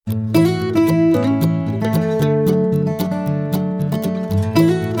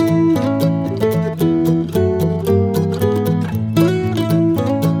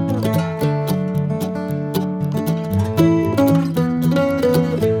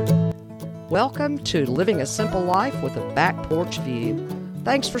Welcome to Living a Simple Life with a Back Porch View.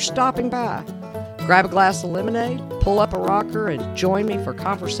 Thanks for stopping by. Grab a glass of lemonade, pull up a rocker, and join me for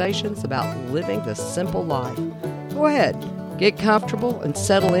conversations about living the simple life. Go ahead, get comfortable and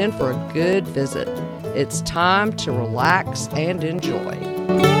settle in for a good visit. It's time to relax and enjoy.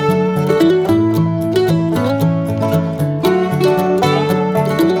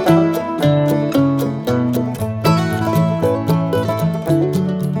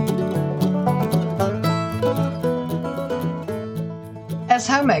 As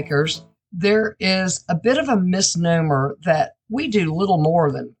homemakers, there is a bit of a misnomer that we do little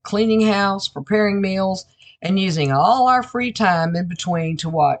more than cleaning house, preparing meals, and using all our free time in between to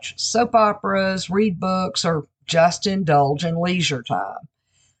watch soap operas, read books, or just indulge in leisure time.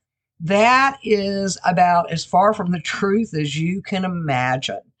 That is about as far from the truth as you can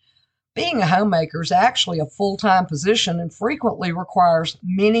imagine. Being a homemaker is actually a full-time position and frequently requires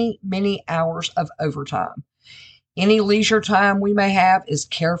many, many hours of overtime. Any leisure time we may have is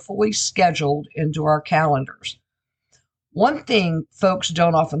carefully scheduled into our calendars. One thing folks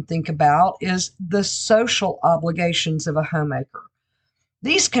don't often think about is the social obligations of a homemaker.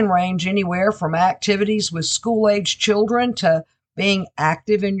 These can range anywhere from activities with school-age children to being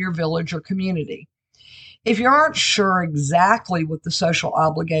active in your village or community. If you aren't sure exactly what the social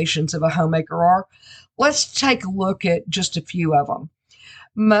obligations of a homemaker are, let's take a look at just a few of them.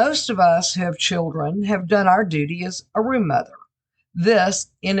 Most of us who have children have done our duty as a room mother. This,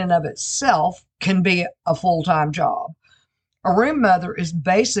 in and of itself, can be a full-time job. A room mother is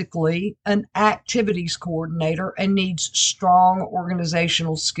basically an activities coordinator and needs strong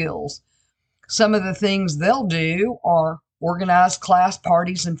organizational skills. Some of the things they'll do are organize class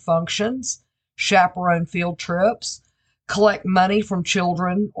parties and functions, chaperone field trips, collect money from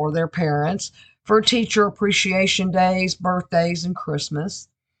children or their parents for teacher appreciation days, birthdays, and Christmas,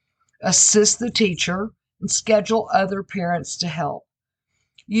 assist the teacher, and schedule other parents to help.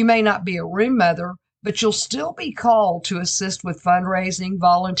 You may not be a room mother, but you'll still be called to assist with fundraising,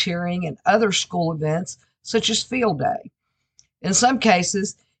 volunteering, and other school events such as field day. In some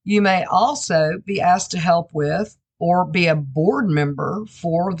cases, you may also be asked to help with or be a board member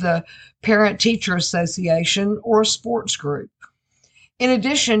for the Parent-Teacher Association or a sports group. In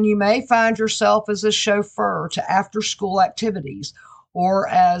addition, you may find yourself as a chauffeur to after-school activities or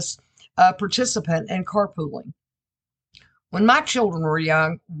as a participant in carpooling. When my children were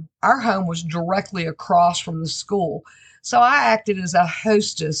young, our home was directly across from the school, so I acted as a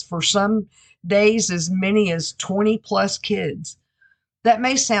hostess for some days as many as 20-plus kids. That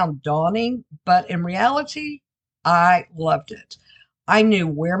may sound daunting, but in reality, I loved it. I knew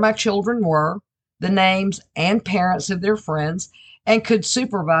where my children were, the names and parents of their friends, and could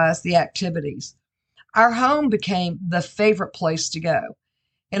supervise the activities. Our home became the favorite place to go.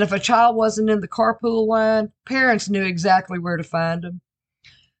 And if a child wasn't in the carpool line, parents knew exactly where to find them.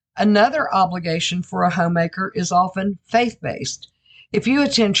 Another obligation for a homemaker is often faith-based. If you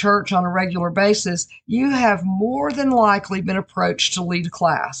attend church on a regular basis, you have more than likely been approached to lead a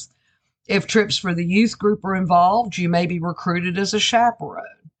class. If trips for the youth group are involved, you may be recruited as a chaperone.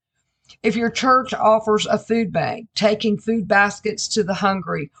 If your church offers a food bank, taking food baskets to the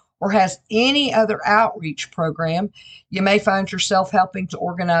hungry, or has any other outreach program, you may find yourself helping to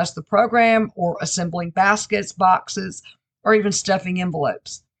organize the program or assembling baskets, boxes, or even stuffing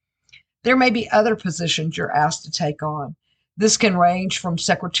envelopes. There may be other positions you're asked to take on. This can range from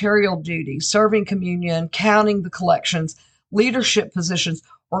secretarial duties, serving communion, counting the collections, leadership positions,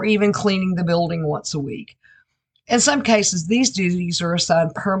 or even cleaning the building once a week. In some cases, these duties are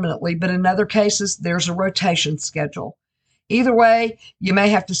assigned permanently, but in other cases, there's a rotation schedule. Either way, you may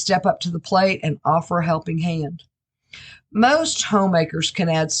have to step up to the plate and offer a helping hand. Most homemakers can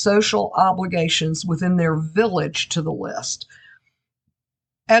add social obligations within their village to the list.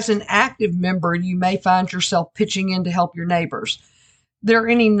 As an active member, you may find yourself pitching in to help your neighbors. There are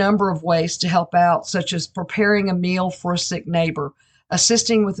any number of ways to help out, such as preparing a meal for a sick neighbor,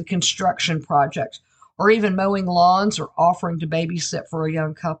 assisting with a construction project, or even mowing lawns or offering to babysit for a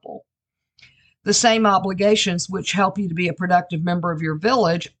young couple. The same obligations which help you to be a productive member of your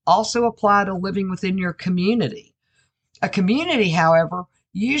village also apply to living within your community. A community, however,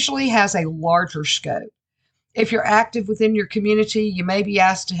 usually has a larger scope. If you're active within your community, you may be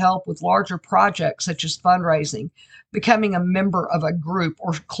asked to help with larger projects such as fundraising, becoming a member of a group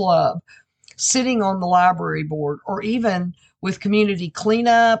or club, sitting on the library board, or even with community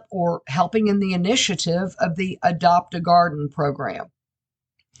cleanup or helping in the initiative of the Adopt a Garden program.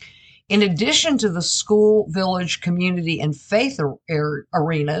 In addition to the school, village, community, and faith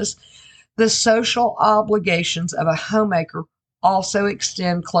arenas, the social obligations of a homemaker also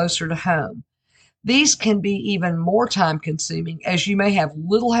extend closer to home. These can be even more time consuming as you may have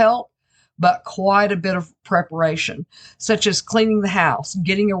little help, but quite a bit of preparation, such as cleaning the house,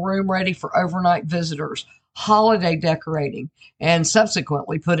 getting a room ready for overnight visitors, holiday decorating, and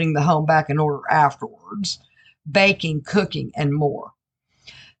subsequently putting the home back in order afterwards, baking, cooking, and more.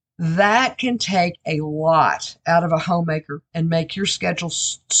 That can take a lot out of a homemaker and make your schedule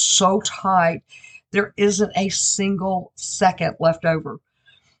so tight there isn't a single second left over.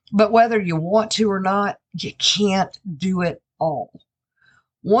 But whether you want to or not, you can't do it all.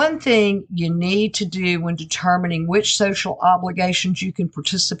 One thing you need to do when determining which social obligations you can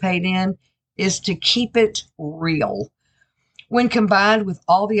participate in is to keep it real. When combined with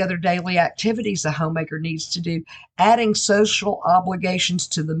all the other daily activities a homemaker needs to do, adding social obligations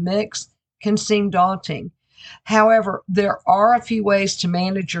to the mix can seem daunting. However, there are a few ways to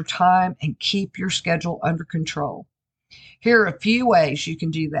manage your time and keep your schedule under control. Here are a few ways you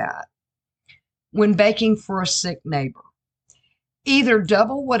can do that. When baking for a sick neighbor, either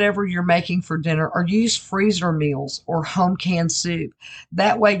double whatever you're making for dinner or use freezer meals or home canned soup.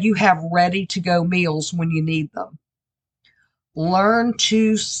 That way you have ready to go meals when you need them. Learn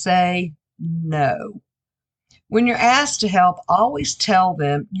to say no. When you're asked to help, always tell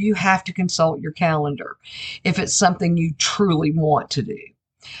them you have to consult your calendar if it's something you truly want to do.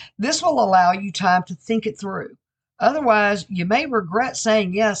 This will allow you time to think it through. Otherwise, you may regret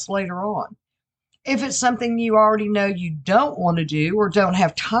saying yes later on. If it's something you already know you don't want to do or don't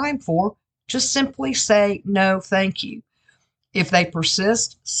have time for, just simply say no, thank you. If they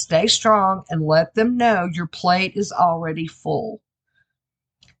persist, stay strong and let them know your plate is already full.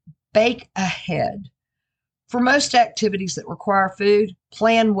 Bake ahead. For most activities that require food,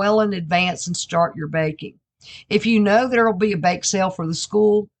 plan well in advance and start your baking. If you know there will be a bake sale for the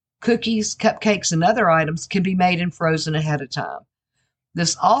school, cookies, cupcakes, and other items can be made and frozen ahead of time.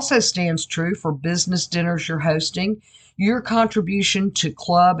 This also stands true for business dinners you're hosting, your contribution to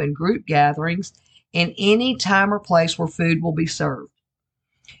club and group gatherings, and any time or place where food will be served.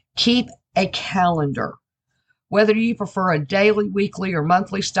 Keep a calendar. Whether you prefer a daily, weekly, or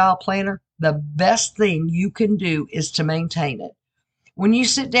monthly style planner, the best thing you can do is to maintain it. When you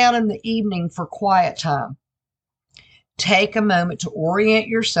sit down in the evening for quiet time, take a moment to orient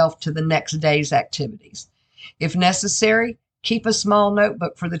yourself to the next day's activities. If necessary, keep a small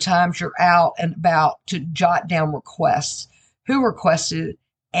notebook for the times you're out and about to jot down requests, who requested,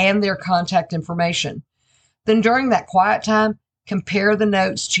 and their contact information. Then during that quiet time, compare the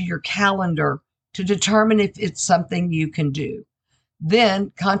notes to your calendar to determine if it's something you can do.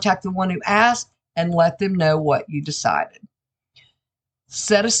 Then contact the one who asked and let them know what you decided.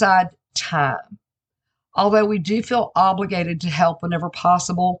 Set aside time. Although we do feel obligated to help whenever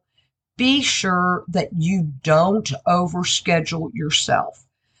possible, be sure that you don't overschedule yourself.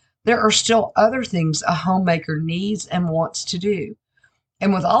 There are still other things a homemaker needs and wants to do.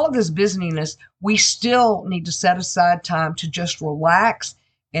 And with all of this busyness, we still need to set aside time to just relax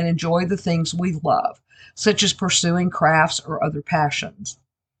and enjoy the things we love, such as pursuing crafts or other passions.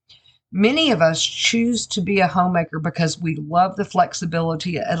 Many of us choose to be a homemaker because we love the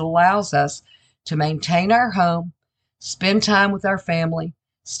flexibility it allows us to maintain our home, spend time with our family,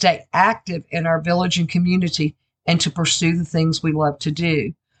 stay active in our village and community, and to pursue the things we love to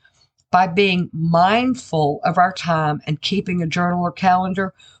do. By being mindful of our time and keeping a journal or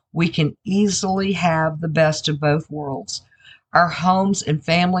calendar, we can easily have the best of both worlds. Our homes and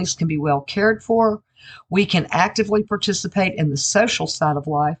families can be well cared for. We can actively participate in the social side of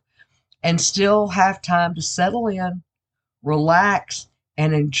life and still have time to settle in, relax,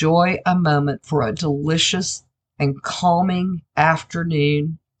 and enjoy a moment for a delicious and calming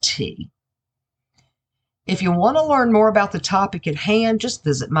afternoon tea. If you want to learn more about the topic at hand, just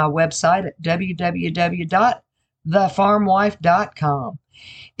visit my website at www.thefarmwife.com.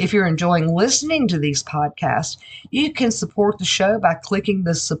 If you're enjoying listening to these podcasts, you can support the show by clicking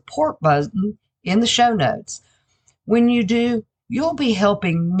the support button in the show notes. When you do, you'll be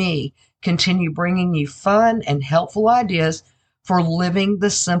helping me continue bringing you fun and helpful ideas for living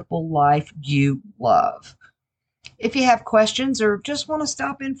the simple life you love. If you have questions or just want to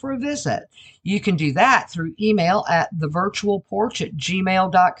stop in for a visit, you can do that through email at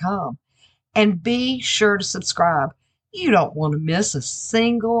thevirtualporch@gmail.com. And be sure to subscribe. You don't want to miss a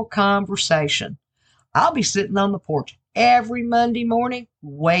single conversation. I'll be sitting on the porch every Monday morning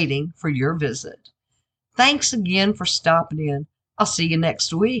waiting for your visit. Thanks again for stopping in. I'll see you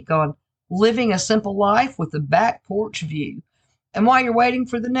next week on Living a Simple Life with a Back Porch View. And while you're waiting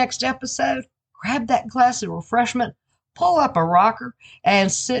for the next episode, grab that glass of refreshment, pull up a rocker, and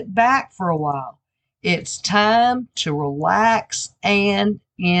sit back for a while. It's time to relax and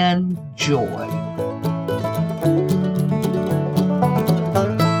enjoy.